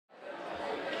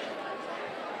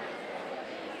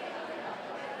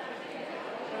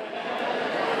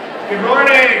Good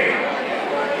morning.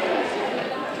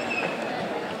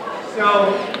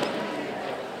 So,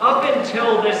 up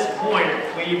until this point,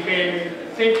 we've been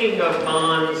thinking of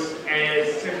bonds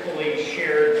as simply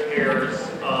shared pairs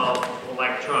of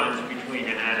electrons between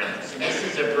atoms. And this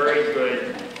is a very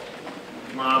good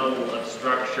model of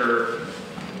structure.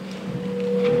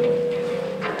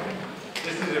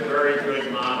 This is a very good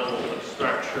model of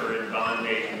structure and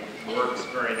bonding. Works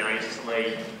very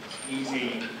nicely.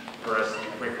 Easy for us to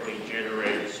quickly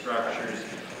generate structures.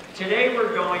 Today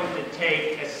we're going to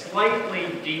take a slightly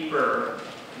deeper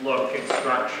look at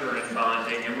structure and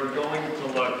bonding, and we're going to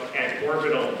look at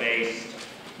orbital-based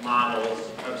models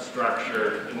of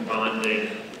structure and bonding.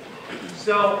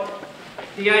 So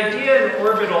the idea in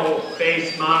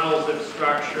orbital-based models of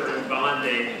structure and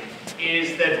bonding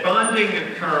is that bonding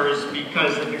occurs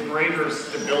because of the greater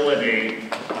stability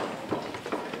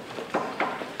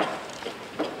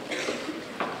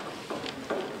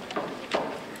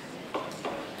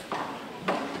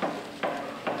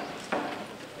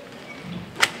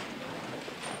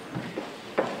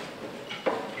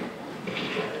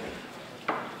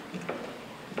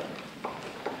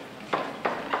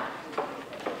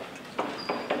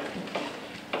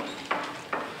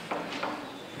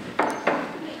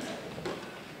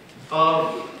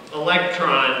of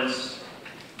electrons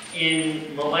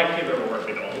in molecular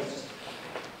orbitals.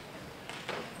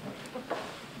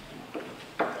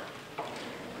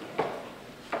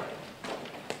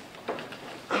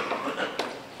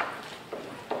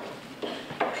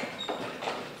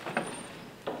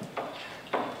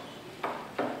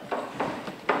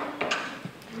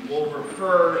 We'll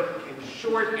refer in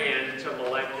shorthand to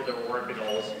molecular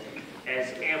orbitals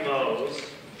as MOs.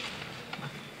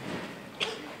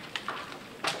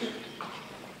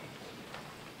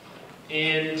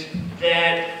 And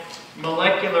that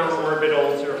molecular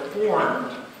orbitals are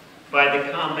formed by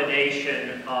the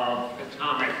combination of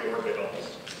atomic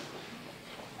orbitals.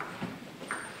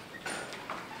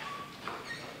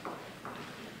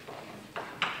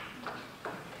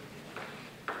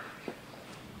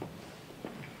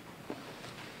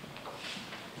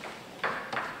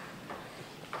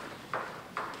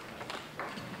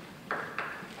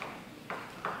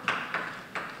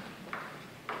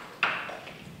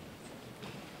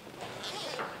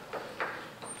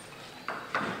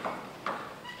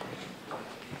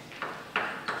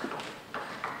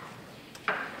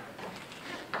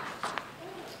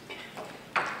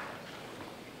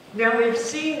 Now, we've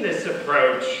seen this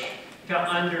approach to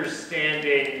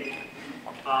understanding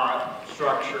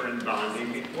structure and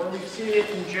bonding before. We've seen it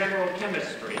in general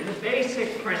chemistry. And the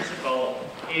basic principle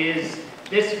is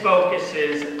this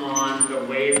focuses on the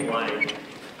wave-like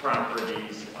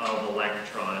properties of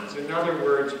electrons. In other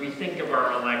words, we think of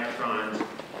our electrons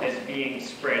as being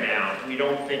spread out. We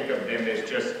don't think of them as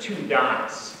just two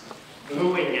dots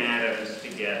gluing atoms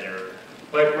together,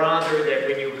 but rather that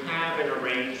when you have an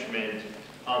arrangement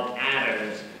of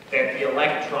atoms, that the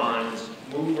electrons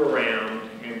move around,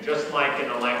 and just like an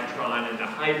electron in the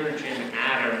hydrogen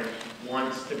atom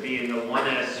wants to be in the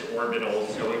 1s orbital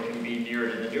so it can be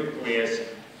near to the nucleus,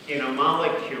 in a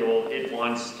molecule it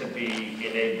wants to be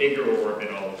in a bigger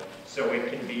orbital so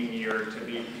it can be near to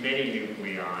the many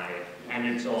nuclei, and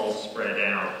it's all spread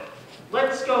out.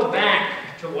 Let's go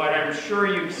back to what I'm sure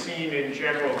you've seen in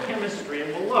general chemistry,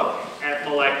 and we'll look at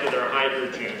molecular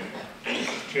hydrogen,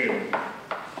 H2.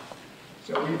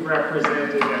 So we've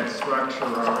represented that structure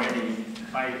already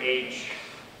by H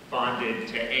bonded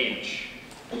to H.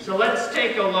 So let's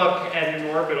take a look at an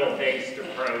orbital-based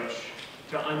approach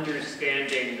to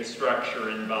understanding the structure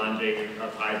and bonding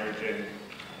of hydrogen.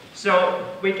 So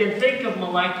we can think of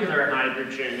molecular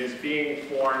hydrogen as being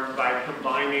formed by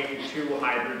combining two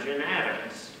hydrogen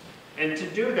atoms. And to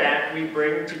do that, we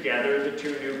bring together the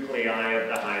two nuclei of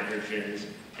the hydrogens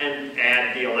and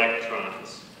add the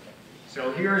electrons.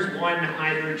 So here's one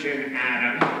hydrogen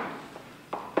atom.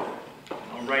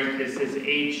 I'll write this as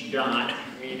H dot,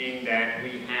 meaning that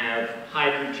we have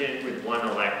hydrogen with one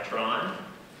electron.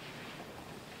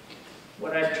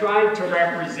 What I've tried to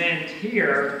represent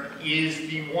here is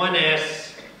the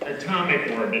 1s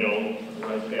atomic orbital.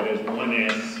 I'll write that as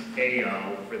 1s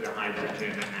AO for the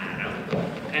hydrogen atom.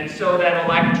 And so that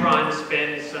electron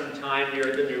spends some time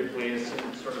near the nucleus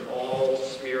and sort of all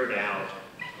smeared out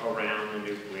around the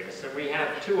nucleus. And we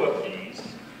have two of these.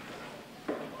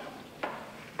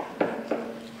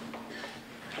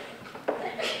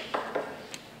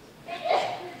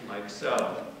 Like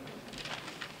so.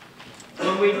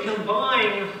 When we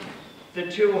combine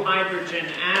the two hydrogen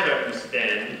atoms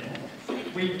then,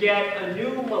 we get a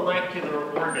new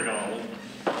molecular orbital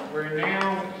where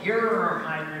now here are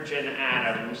hydrogen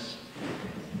atoms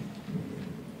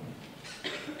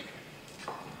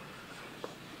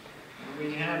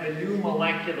we have a new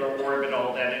molecular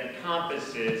orbital that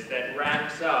encompasses, that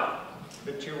wraps up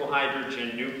the two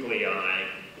hydrogen nuclei.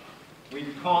 We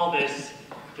call this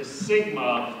the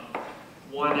sigma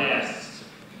 1s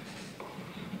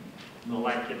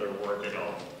molecular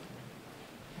orbital.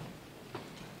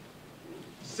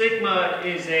 Sigma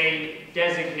is a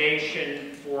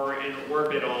designation for an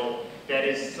orbital that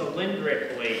is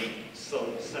cylindrically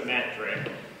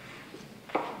symmetric.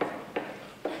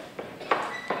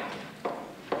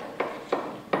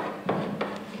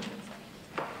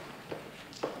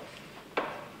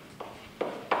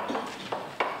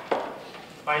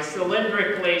 By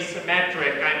cylindrically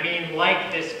symmetric, I mean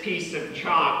like this piece of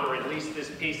chalk, or at least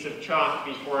this piece of chalk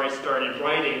before I started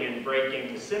writing and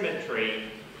breaking the symmetry.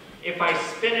 If I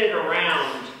spin it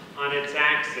around on its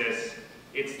axis,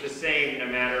 it's the same no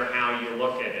matter how you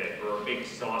look at it, or a big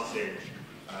sausage,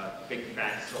 big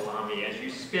fat salami. As you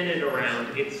spin it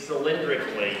around, it's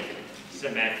cylindrically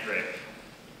symmetric.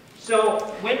 So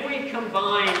when we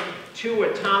combine two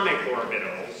atomic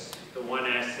orbitals, the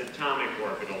 1s atomic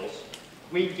orbitals,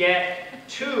 we get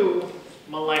two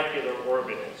molecular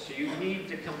orbitals. So you need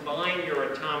to combine your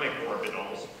atomic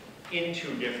orbitals in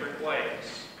two different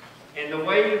ways. And the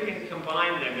way you can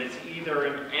combine them is either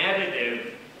an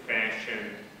additive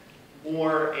fashion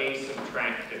or a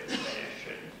subtractive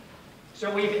fashion.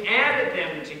 So we've added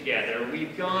them together.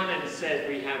 We've gone and said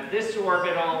we have this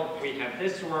orbital, we have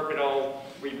this orbital,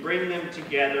 we bring them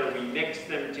together, we mix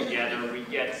them together, we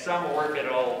get some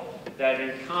orbital that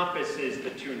encompasses the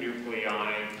two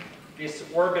nuclei. This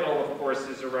orbital, of course,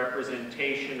 is a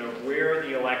representation of where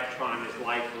the electron is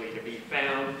likely to be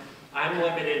found. I'm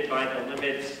limited by the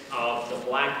limits of the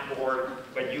blackboard,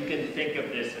 but you can think of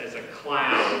this as a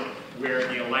cloud where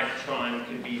the electron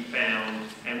can be found,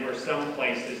 and where some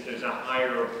places there's a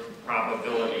higher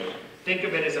probability. Think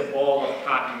of it as a ball of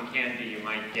cotton candy you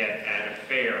might get at a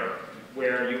fair,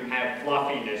 where you have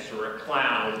fluffiness, or a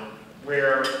cloud,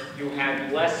 where you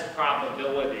have less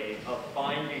probability of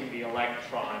finding the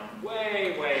electron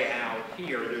way, way out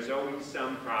here. There's always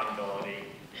some probability,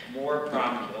 more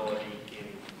probability in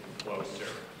closer.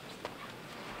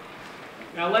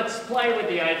 Now let's play with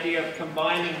the idea of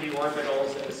combining the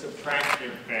orbitals in a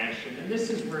subtractive fashion. And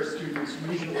this is where students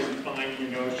usually find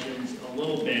the notions a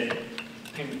little bit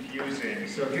confusing.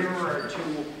 So here are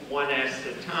two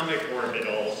 1s atomic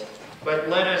orbitals, but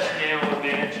let us now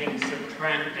imagine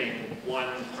subtracting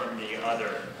one from the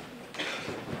other.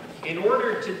 In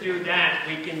order to do that,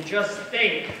 we can just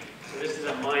think, so this is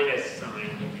a minus sign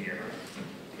here.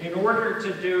 In order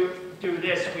to do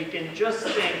this, we can just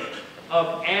think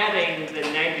of adding the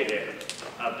negative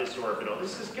of this orbital.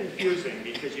 This is confusing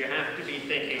because you have to be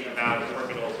thinking about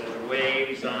orbitals as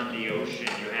waves on the ocean.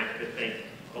 You have to think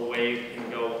a wave can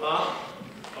go up,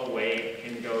 a wave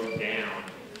can go down.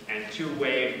 And two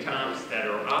wave tops that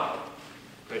are up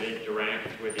could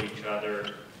interact with each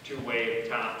other. Two wave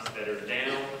tops that are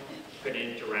down could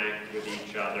interact with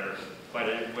each other. But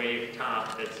a wave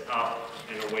top that's up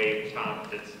and a wave top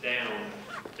that's down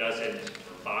doesn't,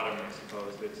 or bottom I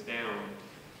suppose that's down,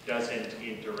 doesn't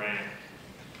interact.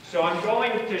 So I'm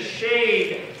going to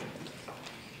shade.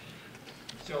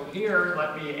 So here,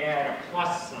 let me add a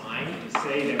plus sign to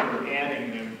say that we're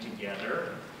adding them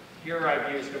together. Here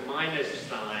I've used a minus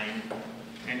sign,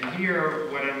 and here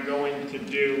what I'm going to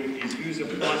do is use a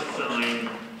plus sign,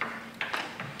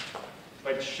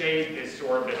 but shade this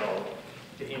orbital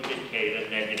to indicate a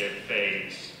negative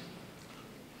phase.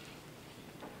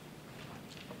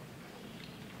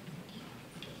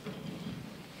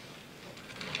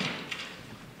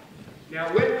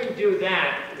 Now when we do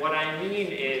that, what I mean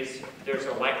is there's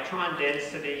electron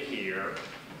density here,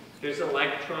 there's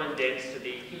electron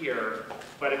density here,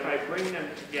 but if I bring them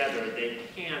together, they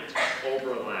can't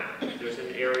overlap. There's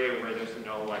an area where there's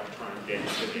no electron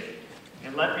density.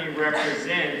 And let me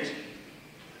represent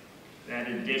that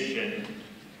addition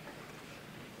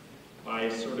by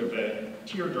sort of a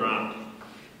teardrop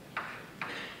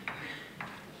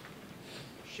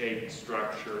shaped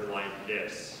structure like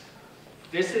this.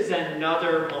 This is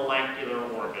another molecular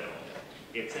orbital.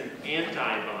 It's an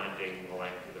anti-bonding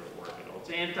molecular orbital. It's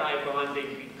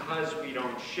anti-bonding because we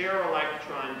don't share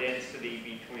electron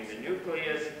density between the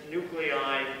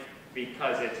nuclei,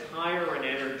 because it's higher in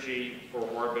energy for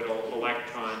orbital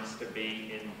electrons to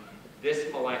be in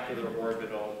this molecular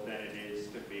orbital than it is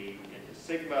to be in the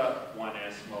sigma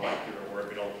 1s molecular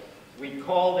orbital. We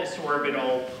call this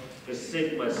orbital the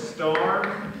sigma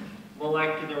star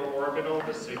molecular orbital,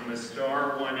 the sigma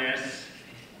star 1s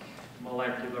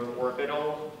molecular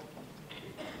orbital.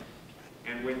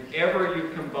 And whenever you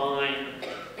combine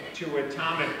two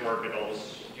atomic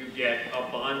orbitals, you get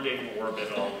a bonding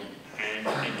orbital and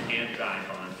an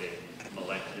anti-bonding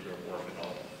molecular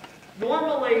orbital.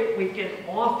 Normally, we can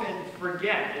often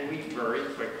forget, and we very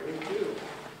quickly do,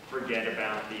 forget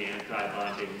about the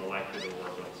anti-bonding molecular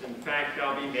orbitals. In fact,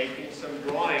 I'll be making some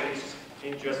drawings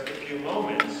in just a few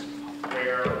moments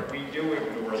where we do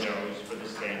ignore those for the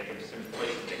sake of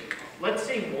simplicity. Let's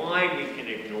see why we can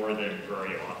ignore them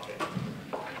very often.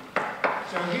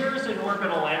 So here's an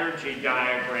orbital energy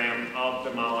diagram of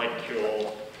the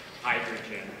molecule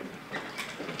hydrogen.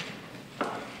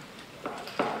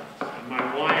 On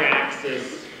my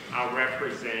y-axis, I'll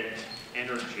represent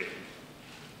energy.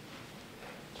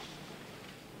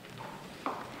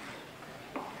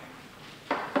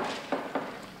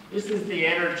 This is the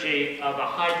energy of a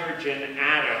hydrogen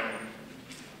atom,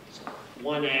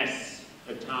 1s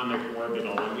atomic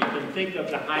orbital. And we can think of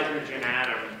the hydrogen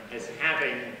atom as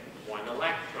having one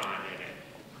electron in it.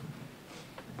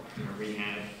 Here we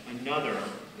have another,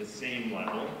 the same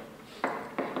level,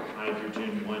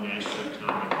 hydrogen 1s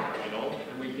atomic orbital,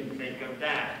 and we can think of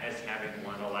that as having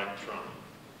one electron.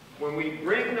 When we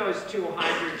bring those two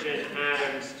hydrogen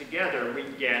atoms together, we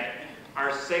get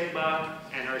our sigma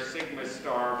and our sigma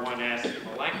star 1s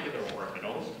molecular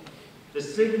orbitals. The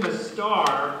sigma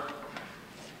star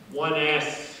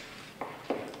 1s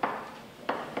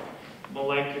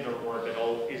molecular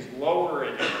orbital is lower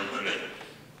in energy.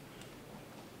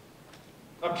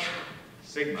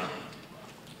 Sigma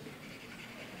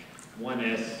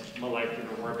 1s molecular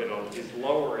orbital is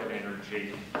lower in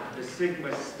energy. The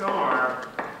sigma star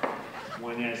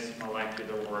 1s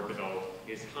molecular orbital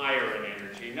is higher in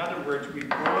energy. In other words, we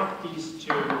brought these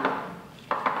two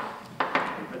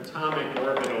atomic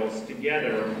orbitals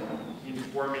together in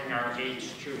forming our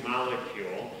H2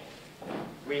 molecule.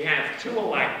 We have two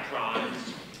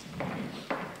electrons.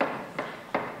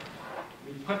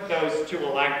 We put those two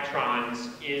electrons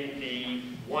in the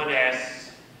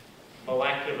 1s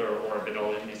molecular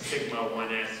orbital, in the sigma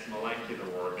 1s molecular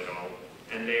orbital,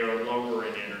 and they are lower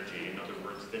in energy. In other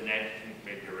words, the net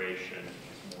configuration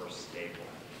is more stable.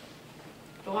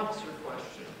 Thoughts or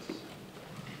questions?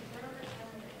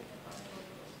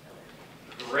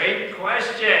 Great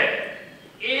question.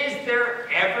 Is there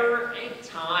ever a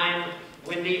time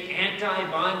when the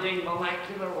anti-bonding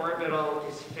molecular orbital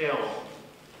is filled?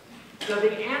 So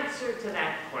the answer to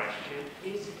that question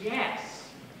is yes.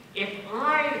 If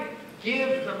I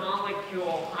give the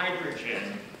molecule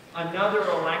hydrogen another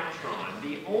electron,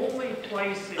 the only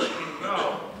place it can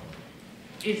go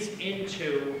is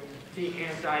into the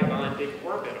anti-bonding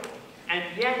orbital. And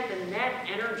yet the net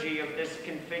energy of this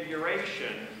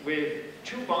configuration with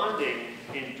two bonding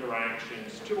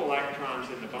interactions, two electrons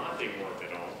in the bonding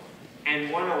orbital,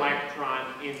 and one electron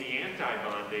in the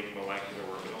anti-bonding molecular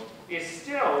orbital is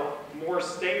still more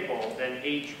stable than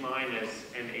H minus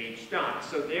and H dot.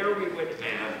 So there we would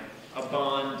have a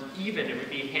bond even, it would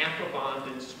be half a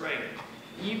bond in strength,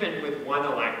 even with one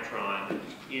electron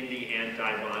in the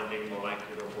anti-bonding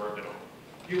molecular orbital.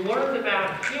 You learned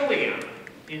about helium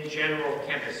in general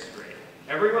chemistry.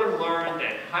 Everyone learned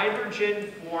that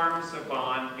hydrogen forms a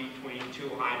bond between two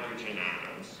hydrogen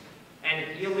atoms, and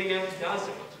helium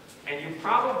doesn't. And you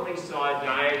probably saw a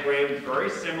diagram very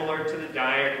similar to the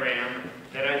diagram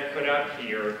that I put up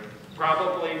here,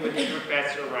 probably with the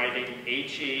professor writing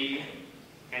HE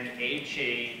and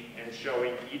HE, and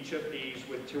showing each of these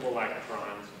with two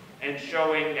electrons, and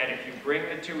showing that if you bring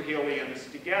the two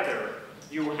heliums together,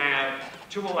 you have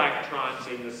two electrons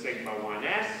in the sigma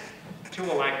 1s, two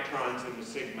electrons in the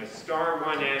sigma star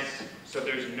 1s, so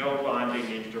there's no bonding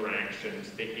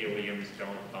interactions, the heliums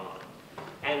don't bond.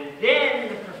 And then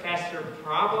the professor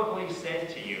probably said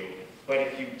to you, but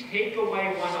if you take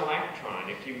away one electron,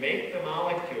 if you make the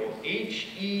molecule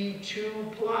He2+,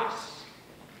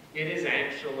 it is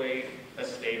actually a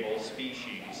stable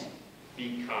species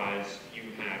because you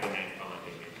have a net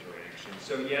bonding interaction.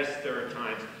 So yes, there are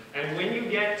times. And when you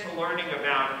get to learning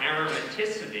about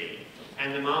aromaticity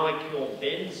and the molecule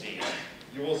benzene,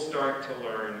 you will start to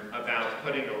learn about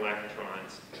putting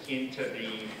electrons into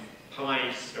the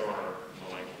pi star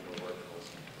molecular orbitals.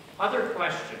 Other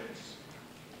questions?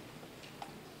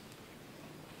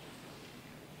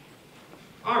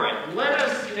 All right, let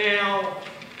us now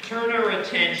turn our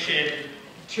attention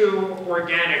to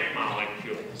organic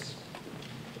molecules.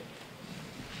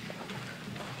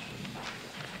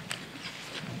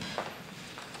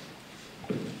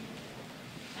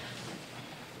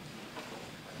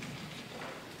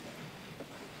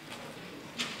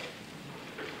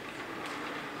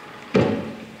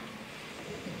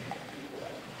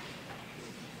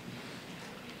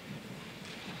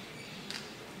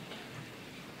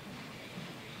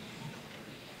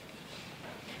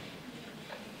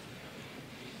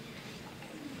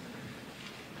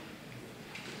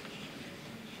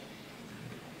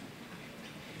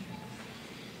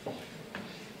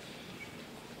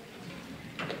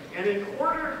 And in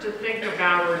order to think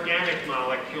about organic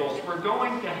molecules, we're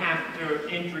going to have to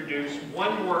introduce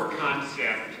one more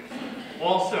concept,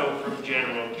 also from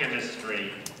general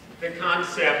chemistry, the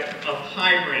concept of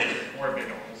hybrid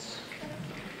orbitals.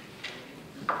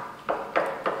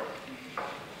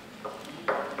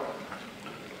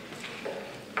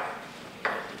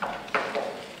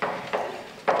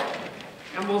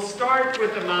 And we'll start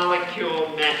with the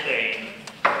molecule methane,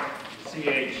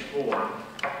 CH4.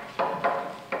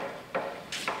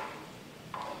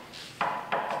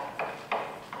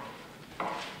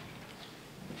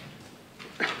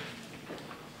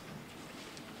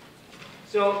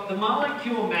 So the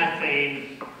molecule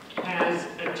methane has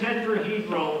a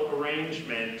tetrahedral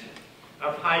arrangement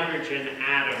of hydrogen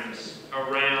atoms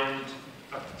around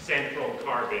a central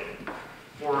carbon,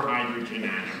 4 hydrogen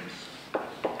atoms.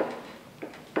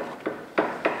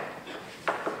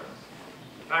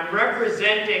 I'm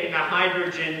representing the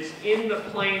hydrogens in the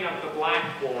plane of the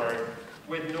blackboard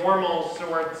with normal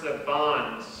sorts of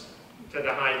bonds to the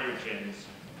hydrogens.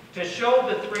 To show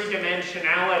the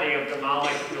three-dimensionality of the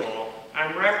molecule,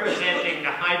 I'm representing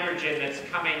the hydrogen that's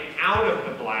coming out of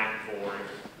the blackboard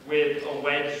with a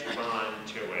wedged bond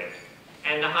to it,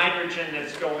 and the hydrogen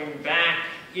that's going back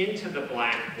into the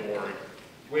blackboard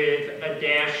with a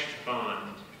dashed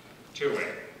bond to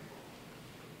it.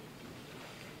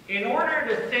 In order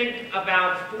to think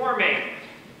about forming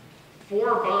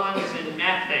 4 bonds in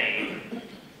methane,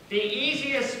 the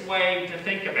easiest way to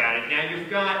think about it, now you've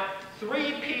got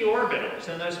 3 p orbitals,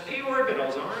 and those p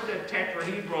orbitals aren't at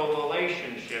tetrahedral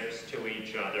relationships to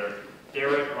each other.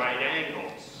 They're at right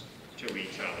angles to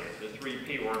each other. The 3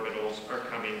 p orbitals are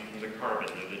coming from the carbon.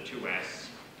 They're the 2s,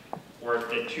 or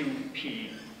the 2p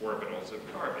orbitals of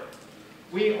carbon.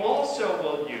 We also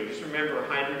will use, remember,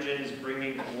 hydrogen is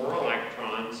bringing 4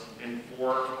 electrons and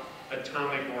 4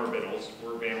 atomic orbitals,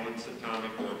 4 valence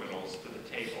atomic orbitals to the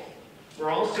table.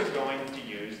 We're also going to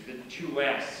use the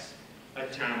 2s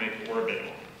atomic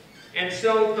orbital. And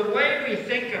so the way we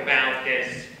think about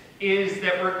this is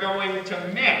that we're going to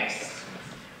mix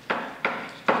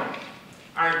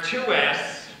our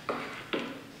 2s,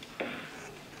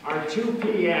 our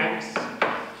 2px,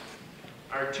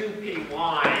 our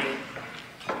 2py,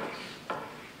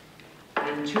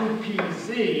 and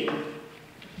 2pz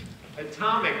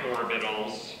atomic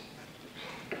orbitals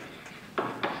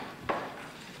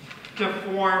to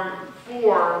form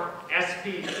 4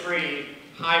 sp3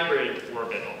 hybrid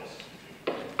orbitals.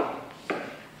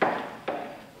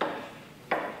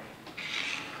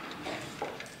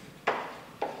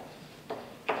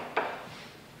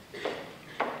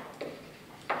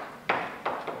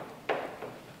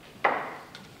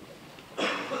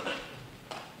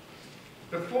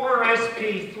 The 4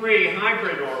 sp3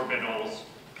 hybrid orbitals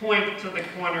point to the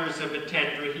corners of a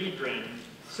tetrahedron.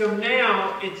 So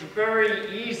now it's very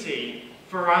easy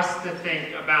for us to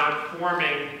think about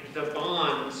forming the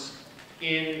bonds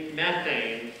in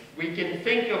methane. We can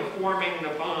think of forming the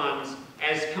bonds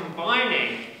as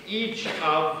combining each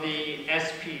of the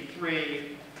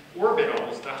sp3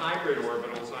 orbitals, the hybrid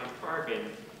orbitals on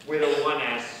carbon, with a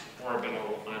 1s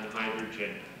orbital on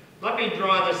hydrogen. Let me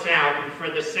draw this out, and for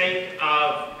the sake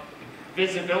of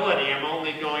visibility, I'm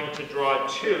only going to draw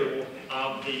 2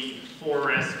 of the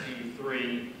 4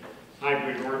 sp3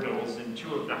 hybrid orbitals and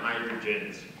 2 of the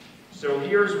hydrogens. So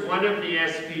here's one of the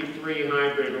sp3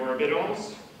 hybrid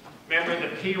orbitals. Remember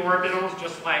the p orbitals,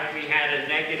 just like we had a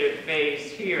negative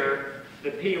phase here,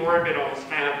 the p orbitals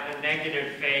have a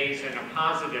negative phase and a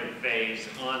positive phase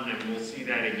on them. We'll see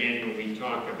that again when we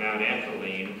talk about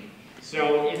ethylene.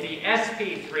 So in the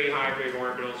sp3 hybrid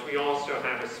orbitals, we also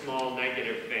have a small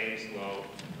negative phase lobe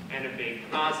and a big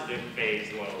positive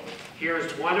phase lobe.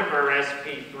 Here's one of our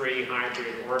sp3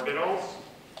 hybrid orbitals.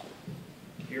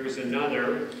 Here's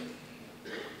another.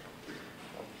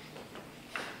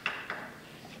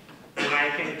 And I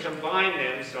can combine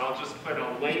them, so I'll just put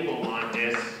a label on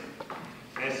this,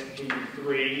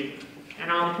 sp3.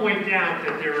 And I'll point out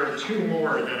that there are 2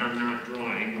 more that I'm not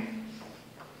drawing.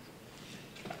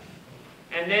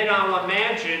 And then I'll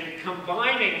imagine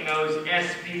combining those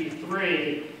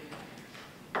sp3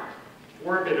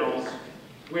 orbitals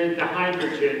with the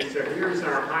hydrogen. So here's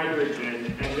our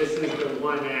hydrogen, and this is the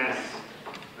 1s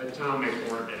atomic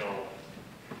orbital.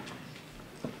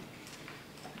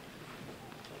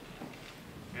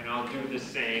 And I'll do the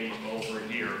same over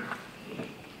here.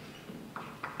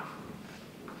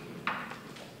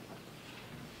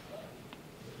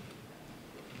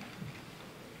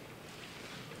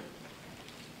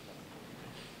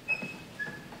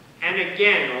 And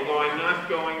again, although I'm not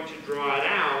going to draw it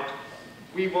out,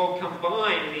 we will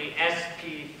combine the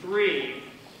sp3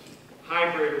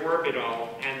 hybrid orbital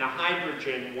and the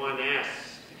hydrogen 1s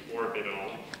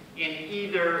orbital in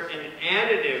either an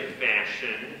additive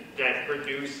fashion that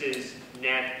produces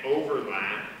net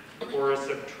overlap or a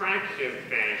subtractive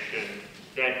fashion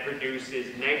that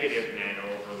produces negative net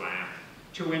overlap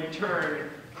to in turn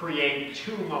create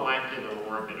two molecular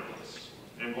orbitals.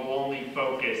 And we'll only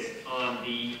focus on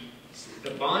the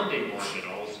bonding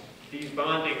orbitals. These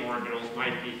bonding orbitals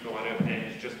might be thought of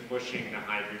as just pushing the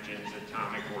hydrogen's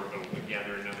atomic orbital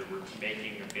together, in other words,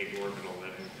 making a big orbital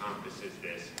that encompasses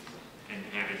this and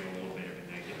having a little bit of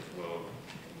a negative load.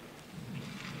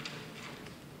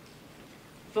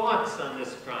 Thoughts on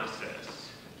this process?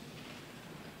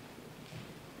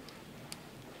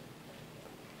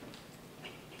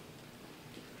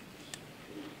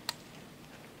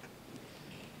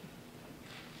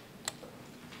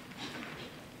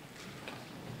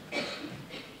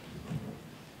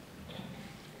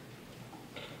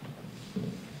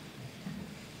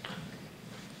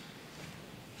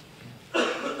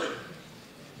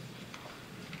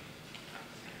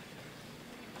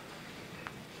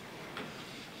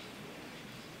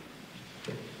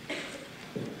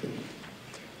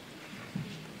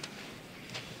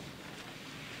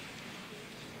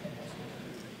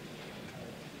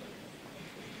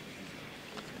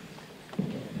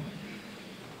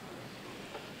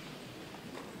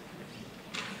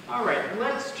 All right,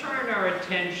 let's turn our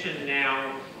attention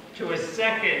now to a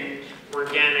second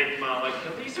organic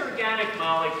molecule. These organic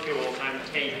molecules I'm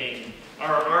taking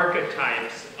are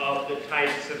archetypes of the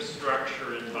types of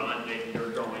structure and bonding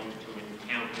you're going to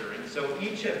encounter. And so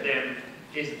each of them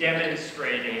is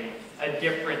demonstrating a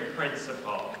different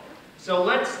principle. So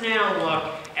let's now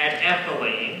look at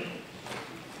ethylene.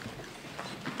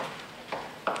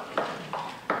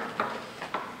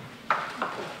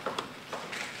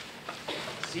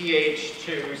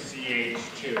 CH2,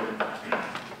 CH2.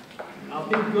 I'll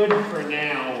be good for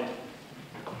now.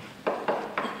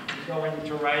 I'm going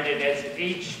to write it as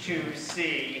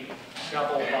H2C,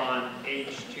 double bond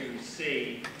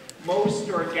H2C. Most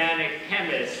organic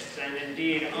chemists, and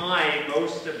indeed I,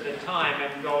 most of the time,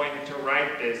 am going to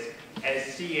write this as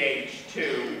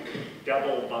CH2,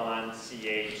 double bond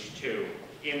CH2.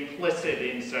 Implicit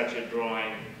in such a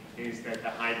drawing is that the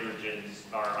hydrogens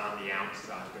are on the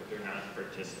outside, but they're not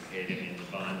participating in the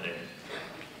bonding.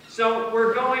 So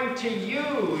we're going to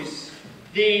use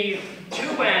the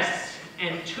 2s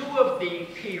and 2 of the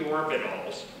p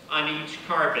orbitals on each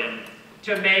carbon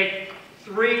to make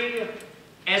 3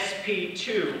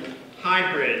 sp2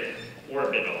 hybrid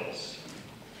orbitals.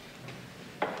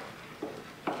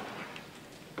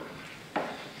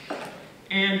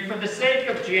 And for the sake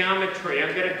of geometry,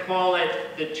 I'm going to call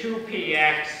it the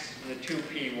 2px and the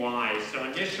 2py. So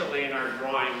initially in our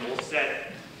drawing, we'll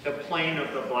set the plane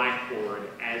of the blackboard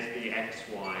as the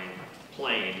xy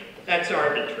plane. That's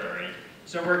arbitrary.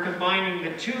 So we're combining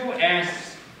the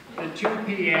 2s, the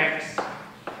 2px,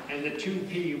 and the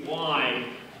 2py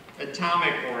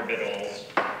atomic orbitals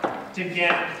to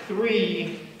get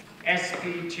 3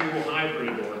 sp2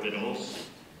 hybrid orbitals.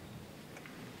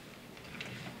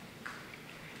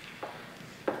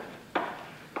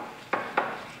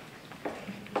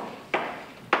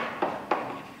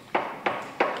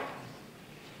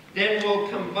 Then we'll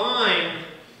combine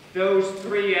those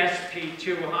 3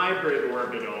 sp2 hybrid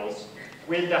orbitals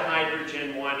with the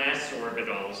hydrogen 1s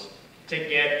orbitals to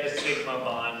get the sigma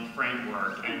bond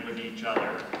framework and with each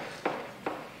other.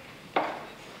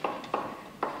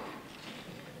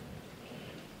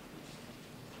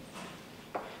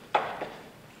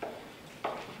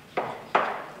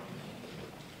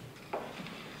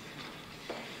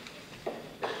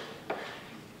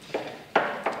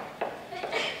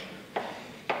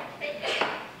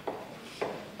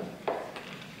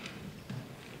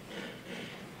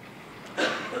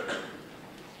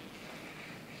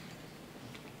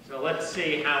 Let's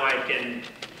see how I can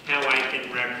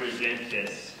represent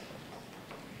this.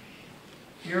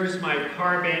 Here's my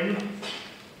carbon,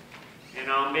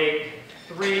 and I'll make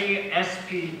 3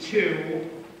 sp2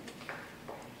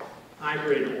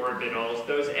 hybrid orbitals.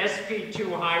 Those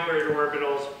sp2 hybrid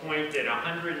orbitals point at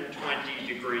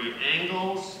 120-degree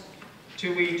angles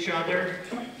to each other.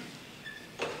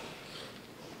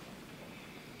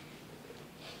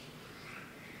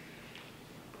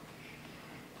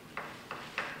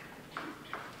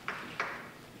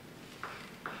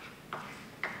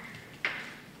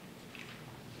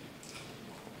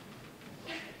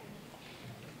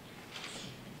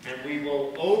 And we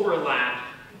will overlap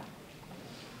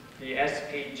the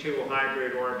sp2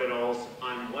 hybrid orbitals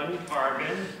on one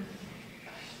carbon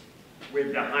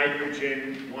with the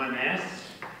hydrogen 1s.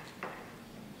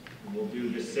 We'll do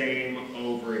the same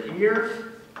over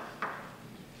here.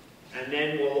 And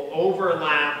then we'll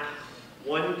overlap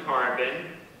one carbon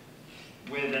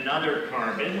with another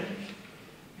carbon.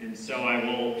 And so I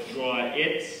will draw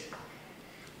its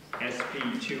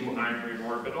sp2 hybrid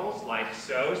orbitals like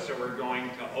so. So we're going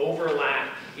to overlap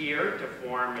here to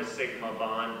form a sigma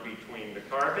bond between the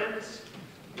carbons.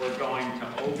 We're going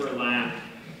to overlap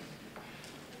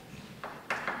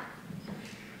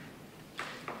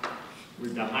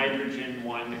with the hydrogen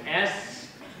 1s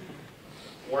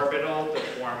orbital to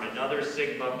form another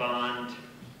sigma bond.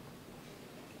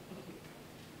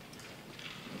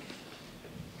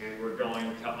 And we're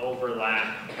going to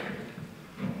overlap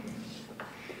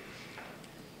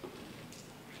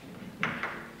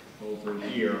over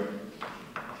here.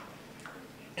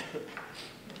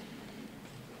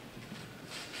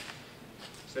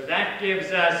 So that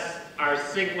gives us our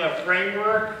sigma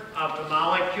framework of the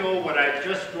molecule. What I've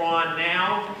just drawn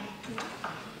now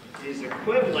is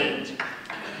equivalent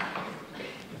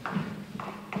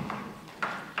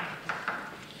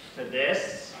to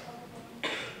this,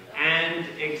 and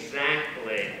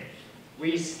exactly.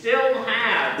 We still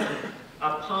have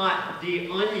the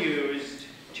unused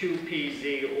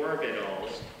 2pz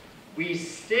orbitals. We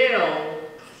still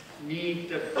need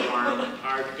to form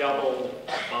our double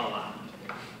bond.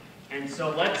 And so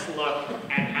let's look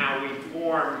at how we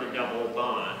form the double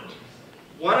bond.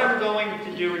 What I'm going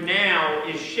to do now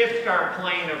is shift our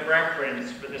plane of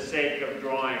reference for the sake of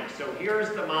drawing. So here's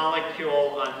the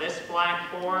molecule on this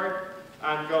blackboard.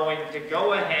 I'm going to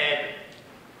go ahead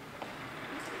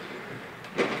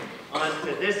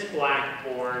onto this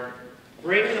blackboard,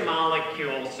 bring the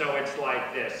molecule so it's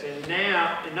like this. And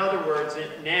now, in other words,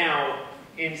 now,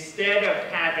 instead of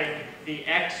having the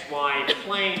xy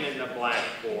plane in the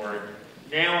blackboard,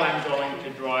 now I'm going to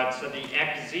draw it so the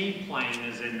xz plane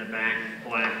is in the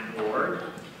blackboard.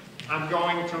 I'm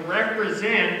going to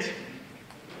represent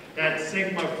that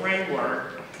sigma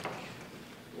framework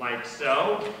like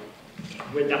so.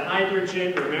 With the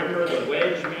hydrogen, remember the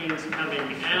wedge means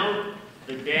coming out,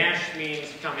 the dash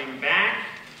means coming back.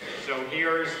 So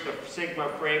here's the sigma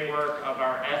framework of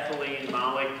our ethylene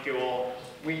molecule.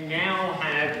 We now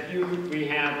have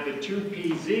the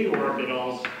 2pz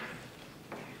orbitals,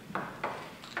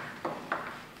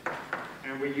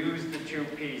 and we use the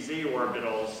 2pz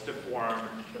orbitals to form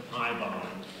the pi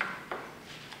bond.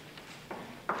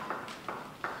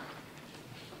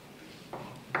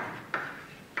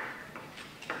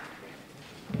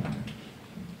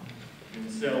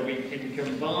 And so we can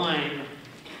combine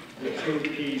the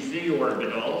 2pz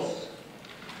orbitals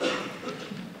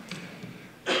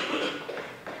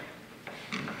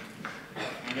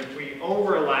and if we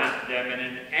overlap them in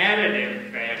an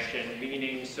additive fashion,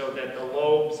 meaning so that the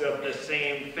lobes of the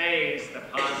same phase, the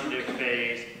positive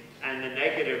phase and the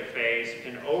negative phase,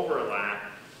 can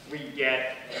overlap, we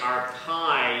get our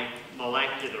pi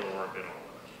molecular orbital.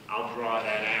 I'll draw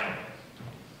that out.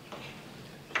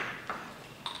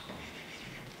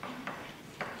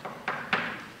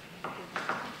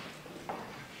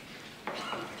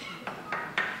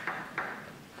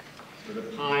 So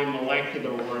the pi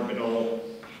molecular orbital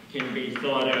can be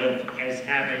thought of as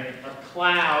having a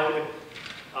cloud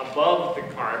above the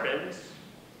carbons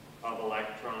of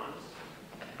electrons,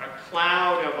 a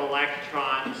cloud of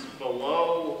electrons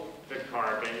below the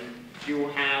carbon. You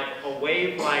have a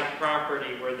wave-like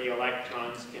property where the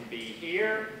electrons can be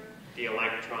here, the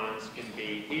electrons can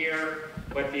be here,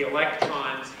 but the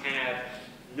electrons have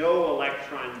no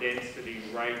electron density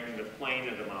right in the plane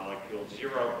of the molecule,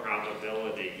 zero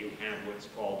probability. You have what's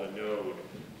called a node.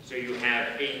 So you have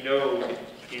a node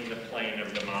in the plane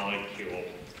of the molecule.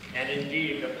 And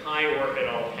indeed, the pi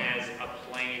orbital has a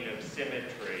plane of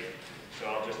symmetry. So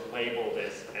I'll just label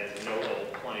this as nodal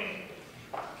plane.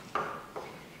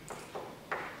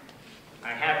 I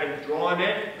haven't drawn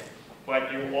it,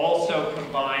 but you also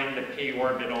combine the p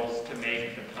orbitals to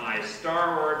make the pi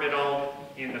star orbital.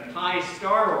 In the pi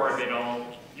star orbital,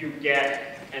 you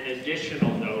get an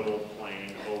additional nodal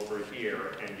plane over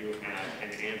here, and you have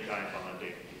an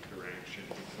anti-bonding interaction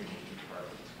between the two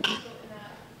carbons.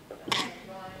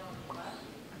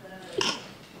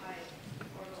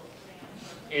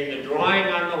 In the drawing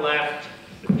on the left,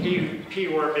 the p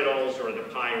orbitals or the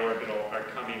pi orbital are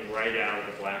coming right out of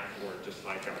the blackboard, just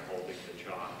like I'm holding the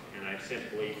chalk. And I've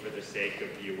simply, for the sake of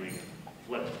viewing,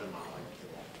 flipped the molecule.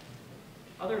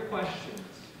 Other questions?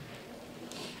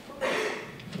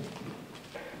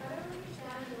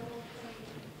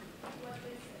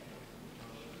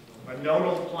 A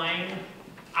nodal plane?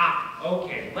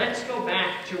 Okay. Let's go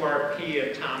back to our p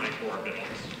atomic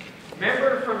orbitals.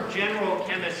 Remember from general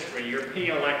chemistry, your p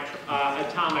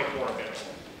atomic orbital.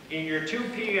 in your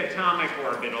 2p atomic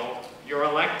orbital, your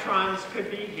electrons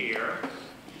could be here,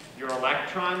 your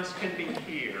electrons can be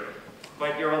here,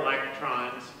 but your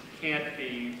electrons can't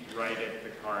be right at the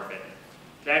carbon.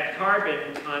 That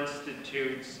carbon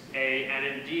constitutes and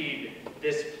indeed,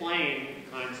 this plane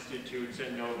constitutes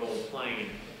a nodal plane.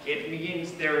 It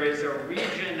means there is a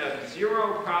region of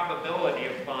zero probability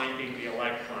of finding the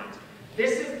electrons.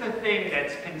 This is the thing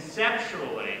that's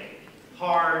conceptually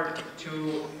hard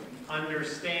to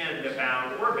understand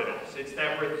about orbitals. It's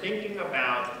that we're thinking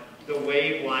about the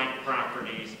wave-like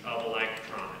properties of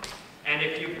electrons. And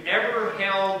if you've ever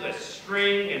held a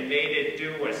string and made it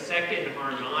do a second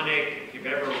harmonic, if you've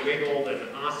ever wiggled an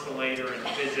oscillator in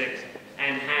physics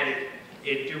and had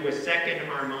it do a second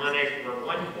harmonic where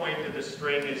one point of the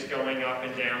string is going up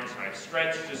and down, so I've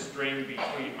stretched the string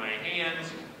between my hands,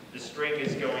 the string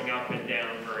is going up and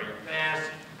down very fast,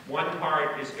 one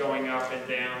part is going up and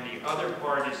down, the other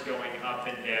part is going up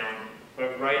and down,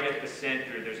 but right at the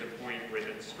center there's a point where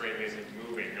the string isn't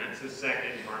moving. That's the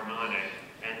second harmonic,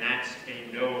 and that's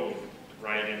a node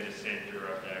right in the center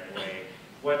of that wave.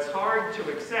 What's hard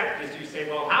to accept is you say,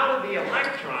 well, how do the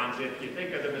electrons, if you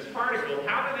think of them as particles,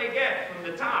 how do they get from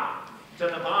the top to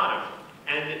the bottom?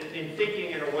 And in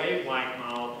thinking in a wave-like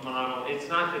model, it's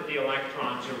not that the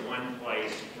electrons are one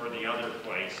place or the other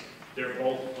place. They're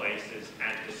both places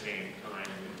at the same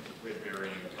time with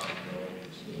varying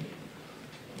probabilities.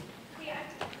 Yeah,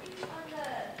 I think on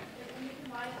when you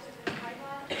combine it with the pi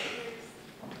bond,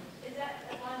 is that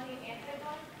a bonding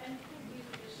antibond? I'm confused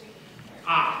with the shape.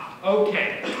 Okay.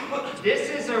 This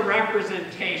is a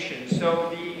representation.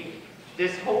 So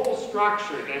this whole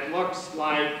structure that looks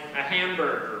like a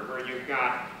hamburger, where you've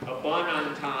got a bun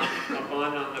on top, a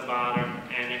bun on the bottom,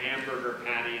 and a hamburger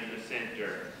patty in the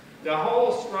center. The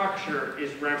whole structure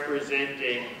is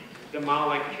representing the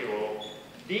molecule.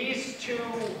 These two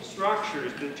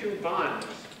structures, the two buns,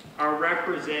 are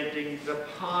representing the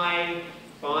pi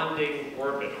bonding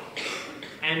orbital.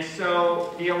 And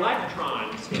so the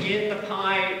electrons in the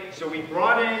pi, so we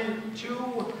brought in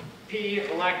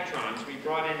 2p electrons. We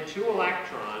brought in 2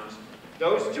 electrons.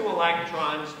 Those 2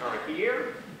 electrons are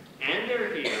here, and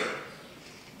they're here,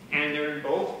 and they're in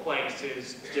both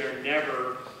places. They're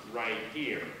never right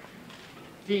here.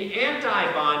 The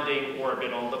anti-bonding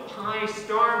orbital, the pi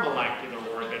star molecular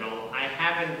orbital, I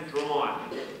haven't drawn.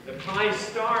 The pi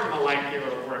star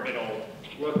molecular orbital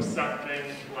looks something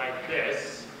like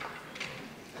this.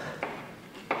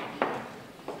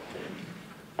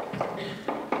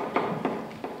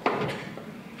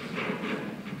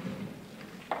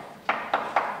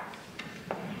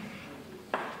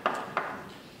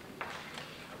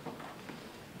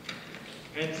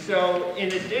 And so,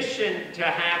 in addition to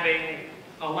having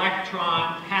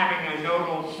having a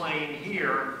nodal plane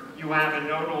here, you have a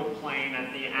nodal plane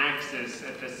at the axis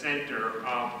at the center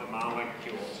of the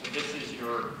molecule. So this is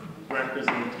your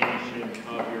representation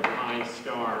of your pi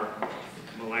star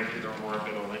molecular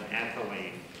orbital in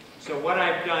ethylene. So what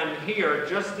I've done here,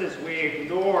 just as we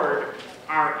ignored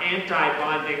our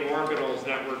anti-bonding orbitals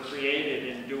that were created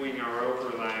in doing our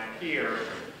overlap here,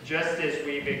 just as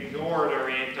we've ignored our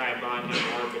anti-bonding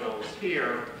orbitals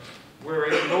here,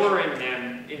 we're ignoring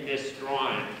them in this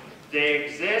drawing. They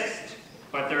exist,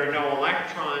 but there are no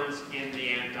electrons in the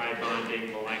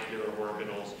anti-bonding molecular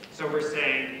orbitals. So we're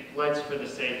saying, let's, for the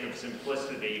sake of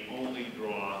simplicity, only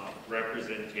draw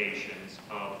representations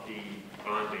of the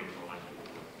bonding molecular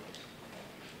orbitals.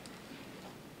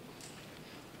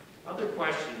 Other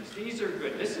questions? These are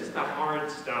good. This is the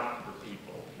hard stuff for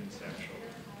people, conceptually.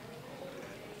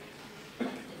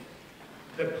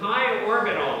 The pi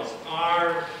orbitals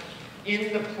are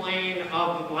in the plane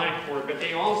of the blackboard, but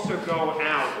they also go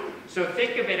out. So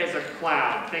think of it as a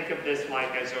cloud. Think of this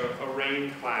like as a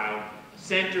rain cloud,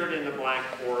 centered in the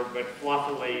blackboard, but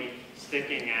fluffily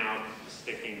sticking out,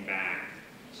 sticking back.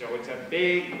 So it's a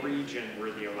big region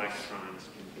where the electrons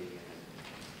can be in.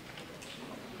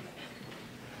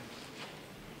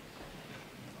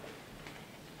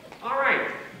 All right,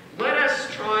 let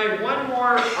us try one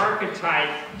more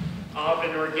archetype of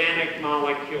an organic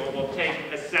molecule. We'll take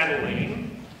acetylene.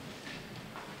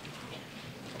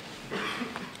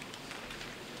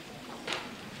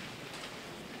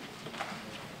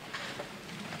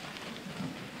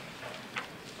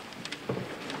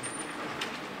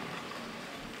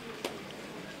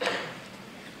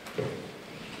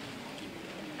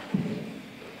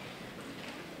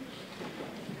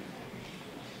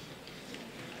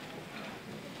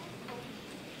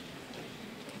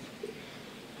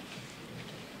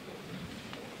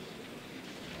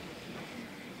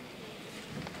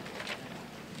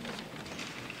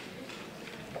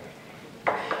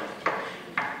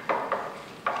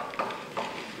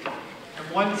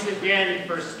 once again,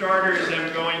 for starters,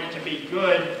 I'm going to be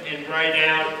good and write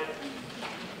out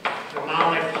the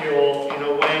molecule in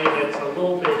a way that's a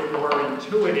little bit more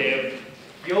intuitive.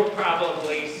 You'll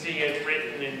probably see it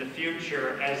written in the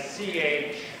future as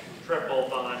CH triple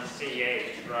bond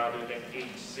CH rather than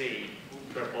HC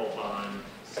triple bond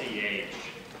CH.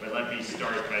 But let me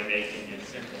start by making it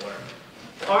simpler.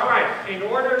 All right, in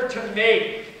order to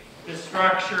make the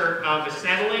structure of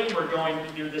acetylene, we're going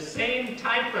to do the same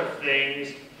type of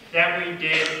things that we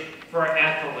did for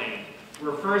ethylene.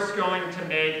 We're first going to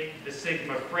make the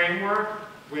sigma framework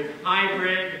with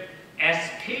hybrid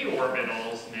sp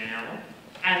orbitals now,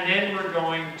 and then we're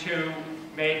going to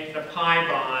make the pi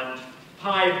bonds,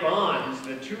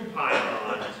 the 2 pi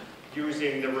bonds,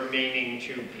 using the remaining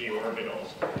 2p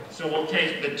orbitals. So we'll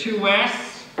take the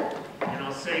 2s, and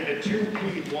I'll say the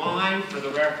 2py for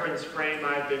the reference frame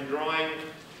I've been drawing,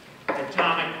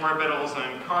 atomic orbitals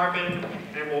on carbon,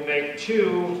 and we'll make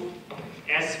 2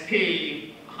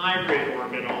 sp hybrid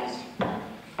orbitals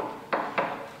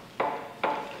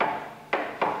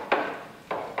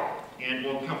and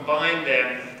we'll combine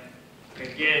them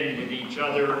again with each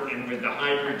other and with the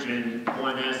hydrogen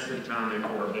 1s atomic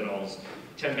orbitals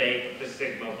to make the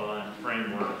sigma bond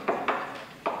framework.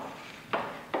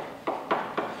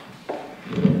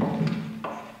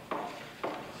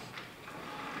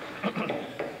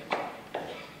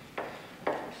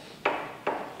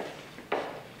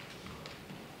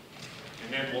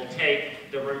 And then we'll take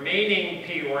the remaining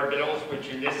p orbitals, which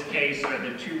in this case are the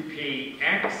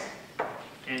 2px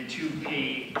and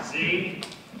 2pz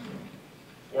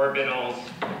orbitals,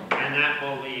 and that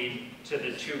will lead to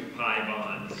the 2 pi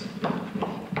bonds.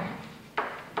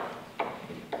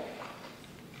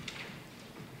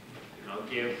 And I'll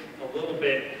give a little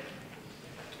bit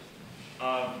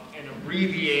of an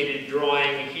abbreviated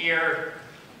drawing here,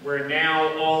 where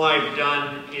now all I've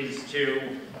done is to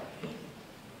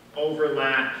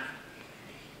overlap.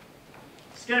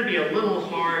 It's going to be a little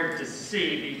hard to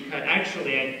see because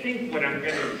actually I think what I'm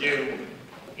going to do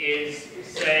is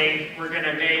say we're going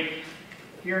to make,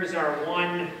 here's our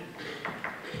 1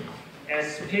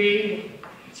 sp.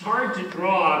 It's hard to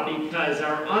draw because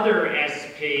our other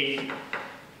sp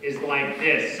is like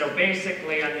this. So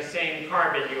basically on the same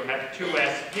carbon you have 2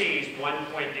 sps, one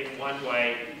pointing one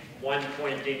way, one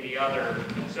pointing the other.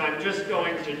 So I'm just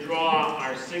going to draw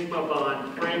our sigma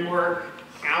bond framework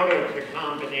out of the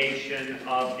combination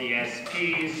of the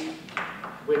sps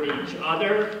with each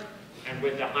other and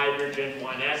with the hydrogen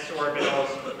 1s orbitals.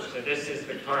 So this is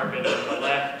the carbon on the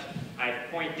left. I've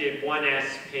pointed 1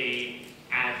 sp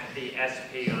at the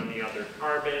sp on the other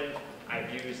carbon.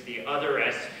 I've used the other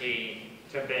sp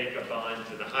to make a bond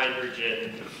to the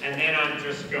hydrogen. And then I'm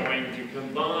just going to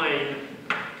combine,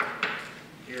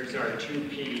 here's our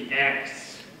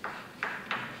 2px,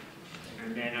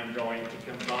 and then I'm going to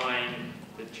combine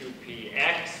the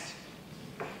 2px.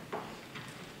 So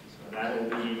that'll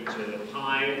lead to the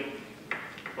pi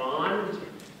bond.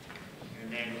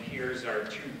 And then here's our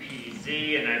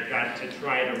 2pz, and I've got to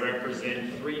try to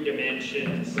represent 3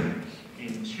 dimensions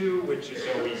in 2, which is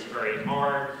always very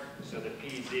hard. So the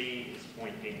pz is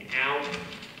pointing out.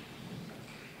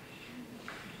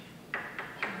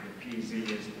 The pz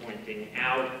is pointing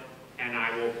out. And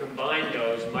I will combine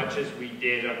those, much as we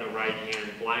did on the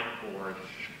right-hand blackboard,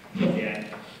 to get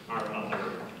our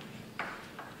other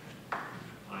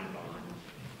pi bond.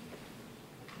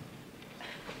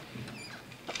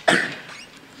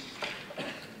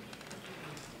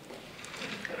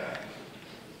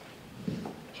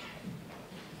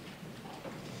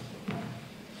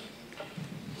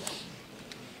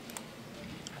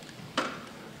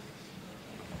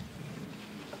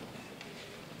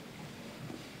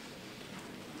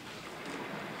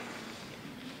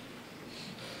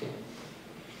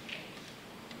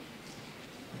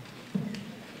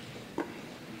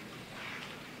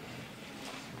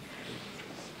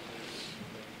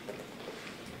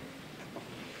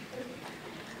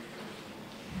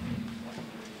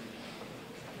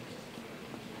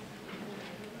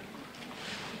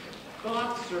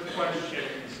 Thoughts or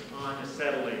questions on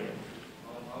acetylene?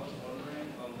 I was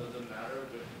wondering, does it matter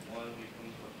which one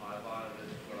becomes the pi bond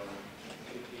is from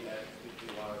 2px,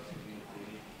 2py, or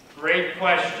 2pz? Great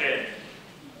question.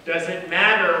 Does it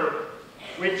matter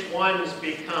which ones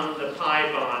become the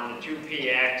pi bond, the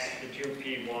 2px, the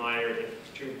 2py, or the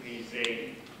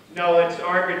 2pz? No, it's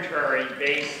arbitrary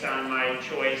based on my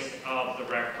choice of the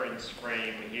reference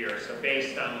frame here. So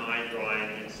based on my drawing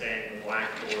and saying the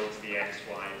blackboard's the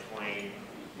xy plane,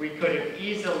 we could have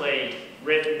easily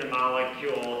written the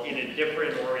molecule in a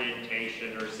different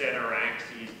orientation or set our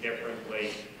axes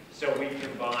differently. So we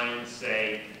combine,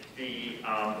 say, the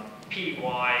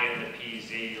PY and the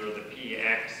PZ, or the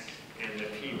PX and the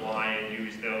PY, and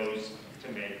use those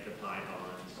to make the pi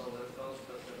bonds. So there's no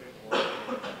specific order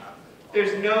for the acid.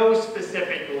 There's no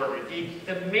specific order.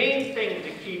 The main thing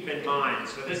to keep in mind,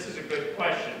 so this is a good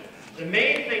question, the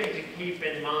main thing to keep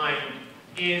in mind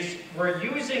is we're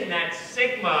using that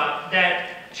sigma,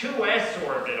 that 2s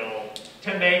orbital,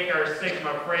 to make our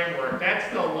sigma framework. That's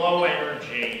the low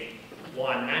energy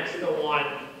one. That's the one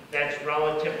that's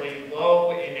relatively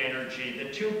low in energy. The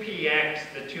 2px,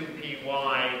 the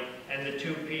 2py, and the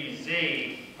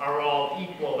 2pz are all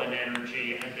equal in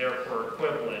energy and therefore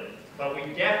equivalent. But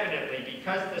we definitely,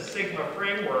 because the sigma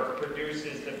framework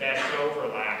produces the best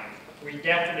overlap, we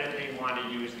definitely want to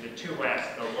use the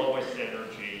 2s, the lowest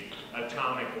energy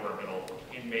atomic orbital,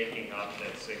 in making up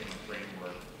that sigma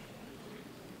framework.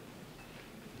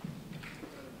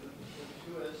 The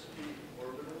 2sp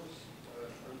orbitals,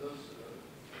 are those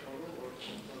total or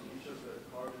from each of the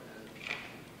carbon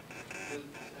atoms?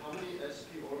 How many sp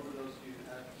orbitals do you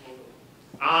have total?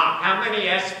 How many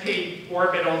sp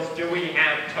orbitals do we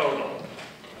have total?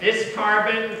 This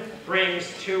carbon brings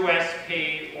 2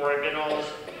 sp orbitals.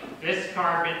 This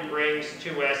carbon brings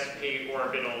 2 sp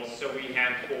orbitals, so we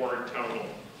have 4 total.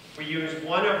 We use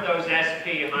one of those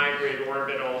sp hybrid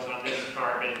orbitals on this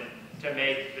carbon to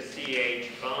make the CH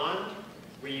bond.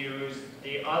 We use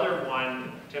the other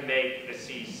one to make the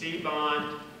CC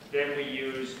bond. Then we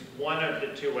use one of the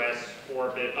 2s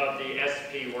orbit of the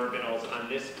sp orbitals on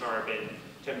this carbon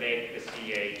to make the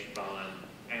CH bond,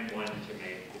 and one to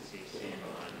make the CC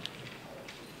bond.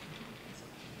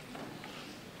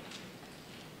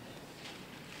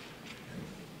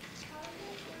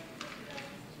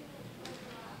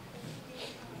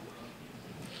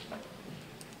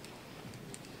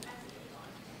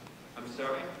 I'm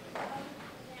sorry?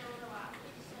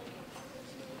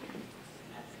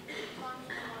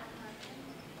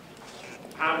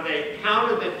 How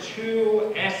do the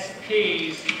two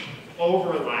SPs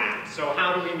overlap? So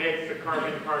how do we make the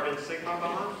carbon-carbon sigma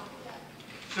bond?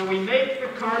 So we make the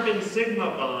carbon sigma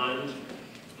bond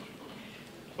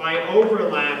by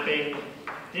overlapping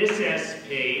this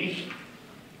SP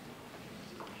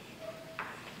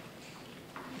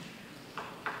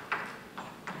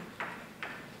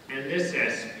and this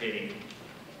SP.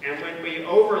 And when we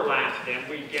overlap them,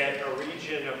 we get a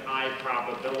region of high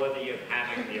probability of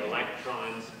having the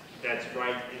electrons that's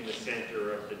right in the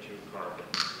center of the two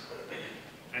carbons.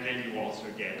 And then you also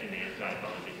get an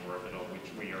anti-bonding orbital,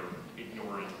 which we are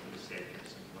ignoring for the sake of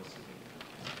simplicity.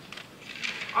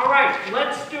 All right,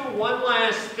 let's do one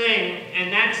last thing,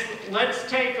 and that's, let's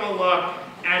take a look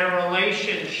at a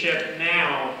relationship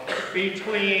now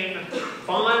between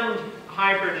bond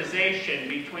hybridization,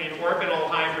 between orbital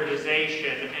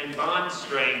hybridization and bond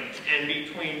strength, and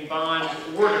between bond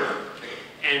order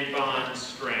and bond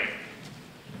strength.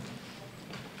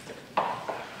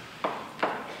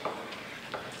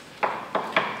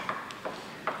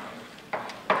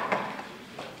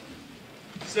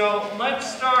 So let's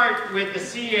start with the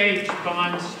CH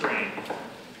bond strength.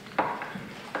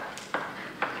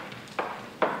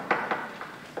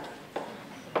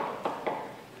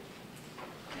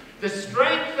 The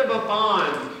strength of a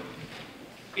bond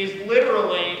is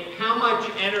literally how much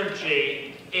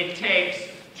energy it takes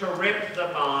to rip the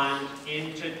bond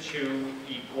into two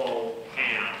equal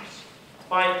halves.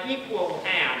 By equal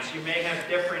halves, you may have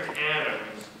different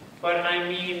atoms, but I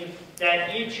mean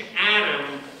that each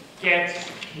atom gets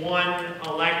one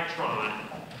electron.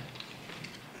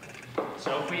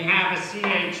 So if we have a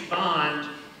CH bond,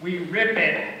 we rip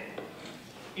it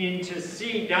into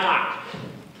C dot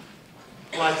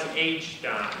plus H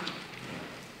dot.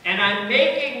 And I'm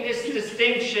making this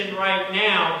distinction right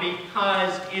now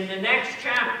because in the next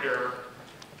chapter,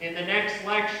 in the next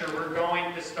lecture, we're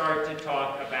going to start to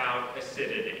talk about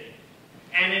acidity.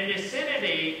 And in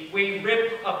acidity, we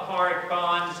rip apart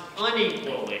bonds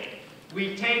unequally.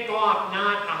 We take off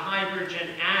not a hydrogen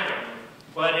atom,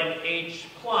 but an H+,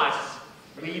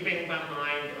 leaving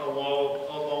behind a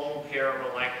lone pair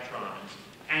of electrons.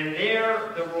 And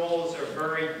there, the rules are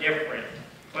very different.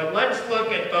 But let's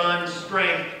look at bond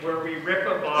strength, where we rip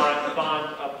a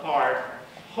bond apart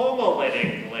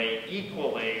homolytically,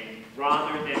 equally,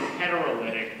 rather than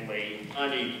heterolytically,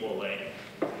 unequally.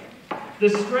 The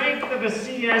strength of a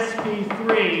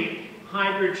CsP3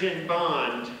 hydrogen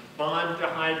bond to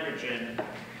hydrogen,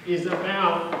 is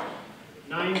about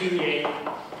 98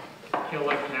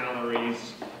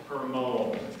 kilocalories per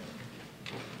mole.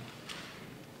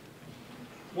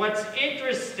 What's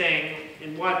interesting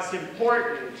and what's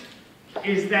important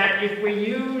is that if we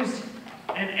use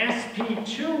an an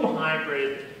sp2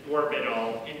 hybrid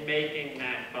orbital in making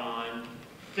that bond,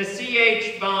 the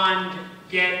CH bond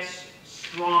gets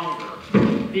stronger.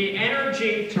 The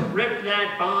energy to rip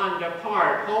that bond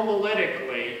apart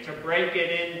homolytically, to break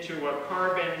it into a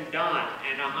carbon dot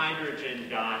and a hydrogen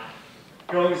dot,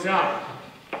 goes up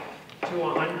to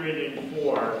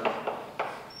 104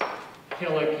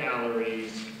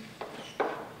 kilocalories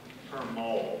per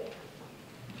mole.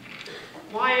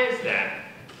 Why is that?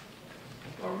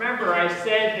 Well, remember I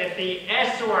said that the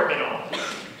s orbital,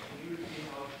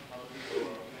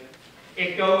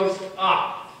 it goes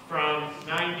up from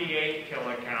 98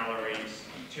 kilocalories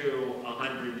to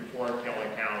 104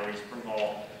 kilocalories per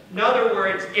mole. In other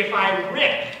words, if I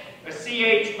rip a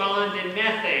CH bond in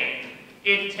methane,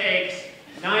 it takes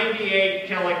 98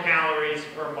 kilocalories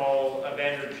per mole of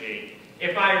energy.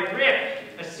 If I rip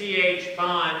a CH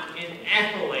bond in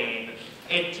ethylene,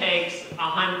 it takes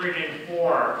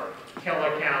 104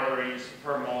 kilocalories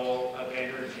per mole of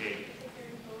energy.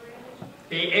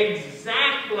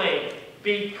 Exactly,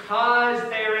 because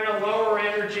they're in a lower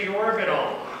energy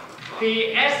orbital.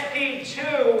 The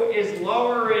sp2 is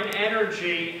lower in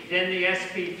energy than the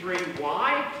sp3.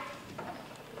 Why?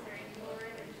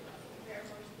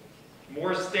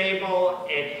 More stable,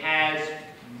 it has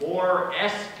more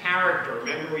S character.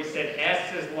 Remember we said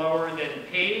S is lower than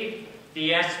P?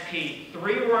 The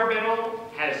sp3 orbital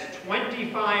has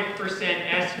 25%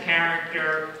 S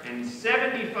character and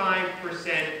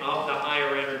 75% of the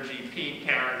higher energy P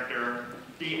character.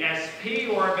 The sp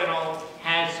orbital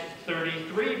has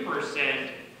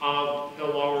 33% of the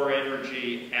lower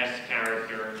energy S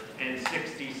character and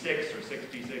 66 or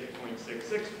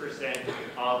 66.66%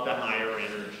 of the higher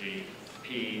energy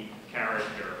P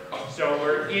character. So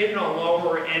we're in a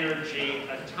lower energy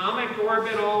atomic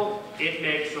orbital. It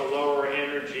makes a lower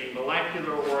energy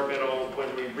molecular orbital.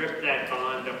 When we rip that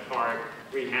bond apart,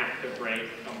 we have to break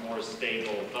a more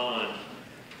stable bond.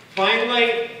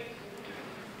 Finally,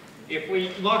 if we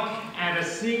look at a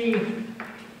CSP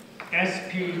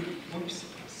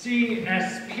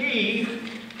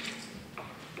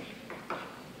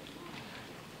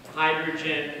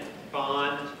hydrogen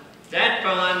bond, that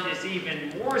bond is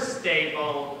even more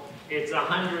stable. It's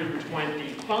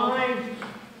 125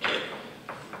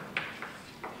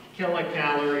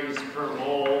 kilocalories per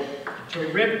mole. To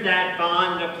rip that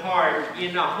bond apart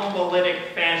in a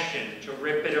homolytic fashion, to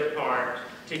rip it apart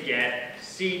to get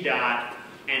C dot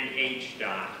and H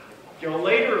dot. You'll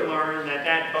later learn that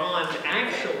that bond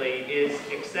actually is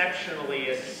exceptionally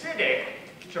acidic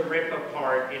to rip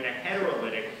apart in a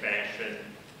heterolytic fashion.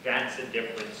 That's a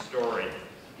different story.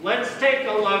 Let's take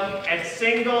a look at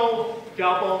single,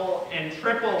 double, and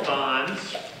triple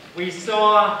bonds. We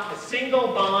saw a single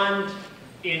bond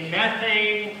in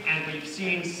methane, and we've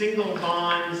seen single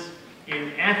bonds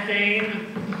in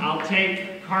ethane. I'll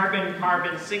take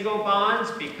carbon-carbon single bonds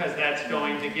because that's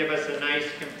going to give us a nice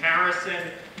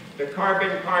comparison. The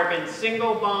carbon-carbon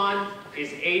single bond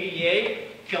is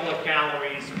 88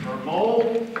 kilocalories per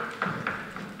mole.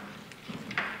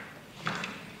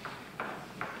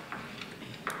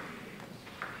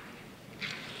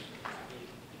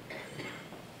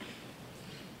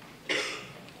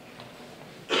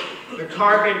 The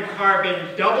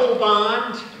carbon-carbon double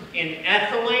bond in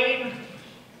ethylene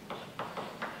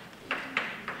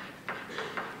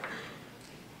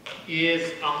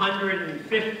is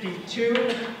 152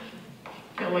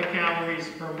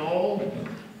 kilocalories per mole.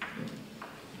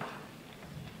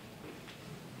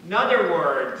 In other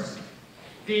words,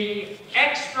 the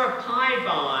extra pi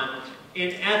bond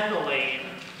in ethylene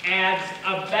adds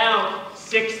about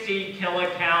 60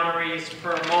 kilocalories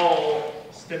per mole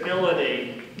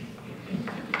stability.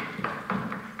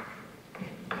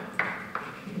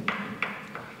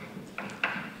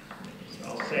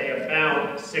 Say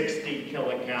about 60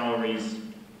 kilocalories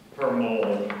per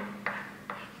mole.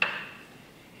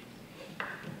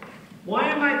 Why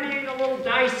am I being a little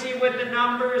dicey with the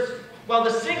numbers? Well,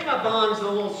 the sigma bond's a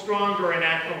little stronger in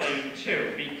ethylene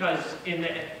too, because in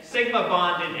the sigma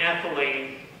bond in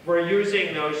ethylene, we're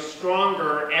using those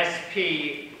stronger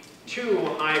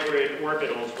sp2 hybrid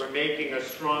orbitals. We're making a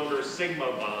stronger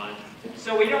sigma bond.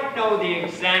 So we don't know the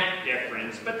exact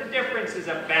difference, but the difference is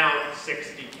about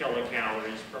 60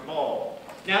 kilocalories per mole.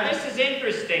 Now this is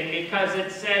interesting because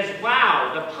it says,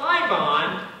 wow, the pi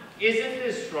bond isn't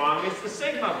as strong as the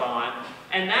sigma bond,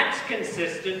 and that's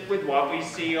consistent with what we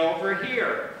see over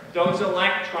here. Those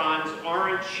electrons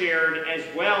aren't shared as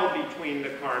well between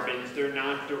the carbons. They're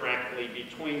not directly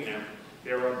between them.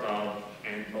 They're above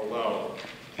and below.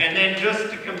 And then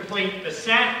just to complete the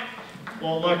set,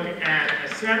 we'll look at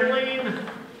acetylene,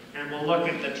 and we'll look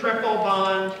at the triple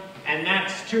bond, and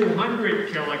that's 200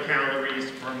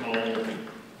 kilocalories per mole.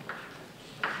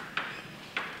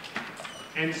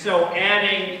 And so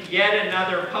adding yet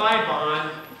another pi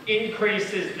bond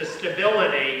increases the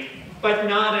stability, but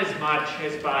not as much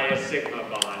as by a sigma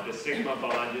bond. The sigma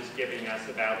bond is giving us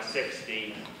about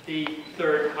 60. The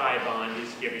third pi bond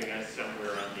is giving us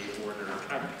somewhere on the order.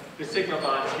 The sigma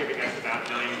bond is giving us about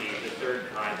 90. The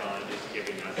third pi bond is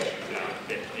giving us about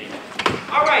 50.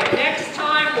 All right, next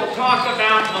time we'll talk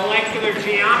about molecular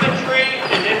geometry,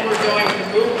 and then we're going to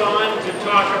move on to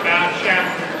talk about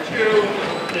chapter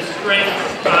 2, the strengths